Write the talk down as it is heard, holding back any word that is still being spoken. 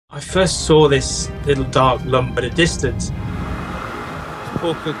I first saw this little dark lump at a distance.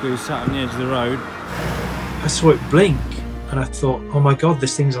 Poor Cuckoo sat on the edge of the road. I saw it blink and I thought, oh my God,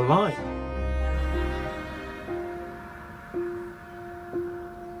 this thing's alive.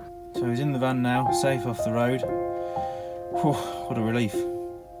 So he's in the van now, safe off the road. Whew, what a relief.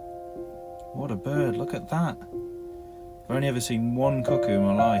 What a bird, look at that. I've only ever seen one cuckoo in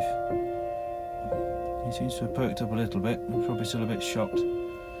my life. He seems to have perked up a little bit, and probably still a bit shocked.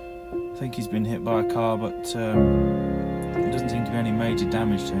 I think he's been hit by a car, but there doesn't seem to be any major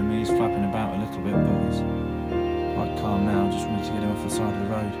damage to him. He's flapping about a little bit, but he's quite calm now. Just wanted to get him off the side of the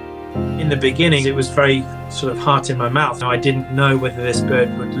road. In the beginning, it was very sort of heart in my mouth. I didn't know whether this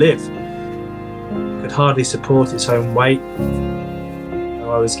bird would live. It could hardly support its own weight.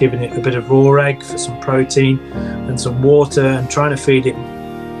 I was giving it a bit of raw egg for some protein and some water and trying to feed it.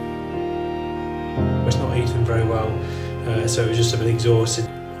 It was not eating very well, so it was just a bit exhausted.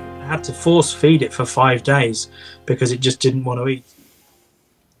 I had to force feed it for 5 days because it just didn't want to eat.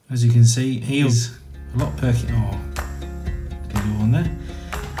 As you can see, he is a lot perky. Oh, get you on there.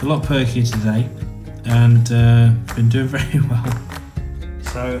 A lot perkier today, and been doing very well.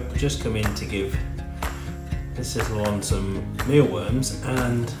 So I've just come in to give this little one some mealworms,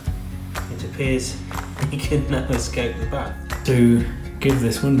 and it appears he can now escape the bath. To give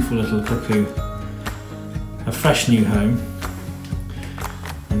this wonderful little cuckoo a fresh new home,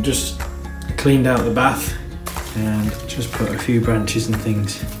 I've just cleaned out the bath and just put a few branches and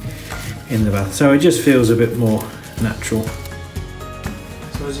things in the bath, so it just feels a bit more natural.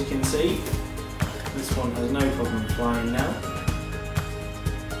 So as you can see, this one has no problem flying now.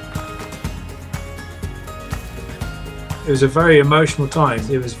 It was a very emotional time.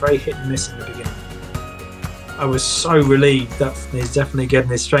 It was very hit and miss in the beginning. I was so relieved that he's definitely getting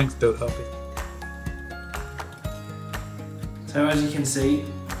his strength built up. So as you can see,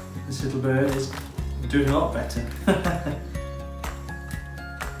 this little bird is doing a lot better. Look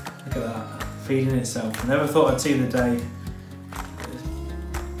at that, feeding itself. I never thought I'd see the day.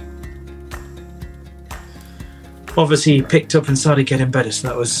 Obviously he picked up and started getting better, so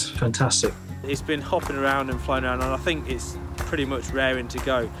that was fantastic. It's been hopping around and flying around, and I think it's pretty much raring to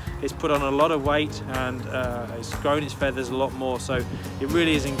go. It's put on a lot of weight, and it's grown its feathers a lot more, so it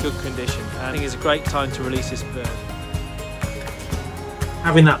really is in good condition. And I think it's a great time to release this bird.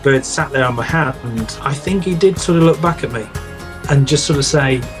 Having that bird sat there on my hand, and I think he did sort of look back at me and just sort of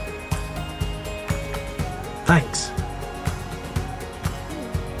say, thanks.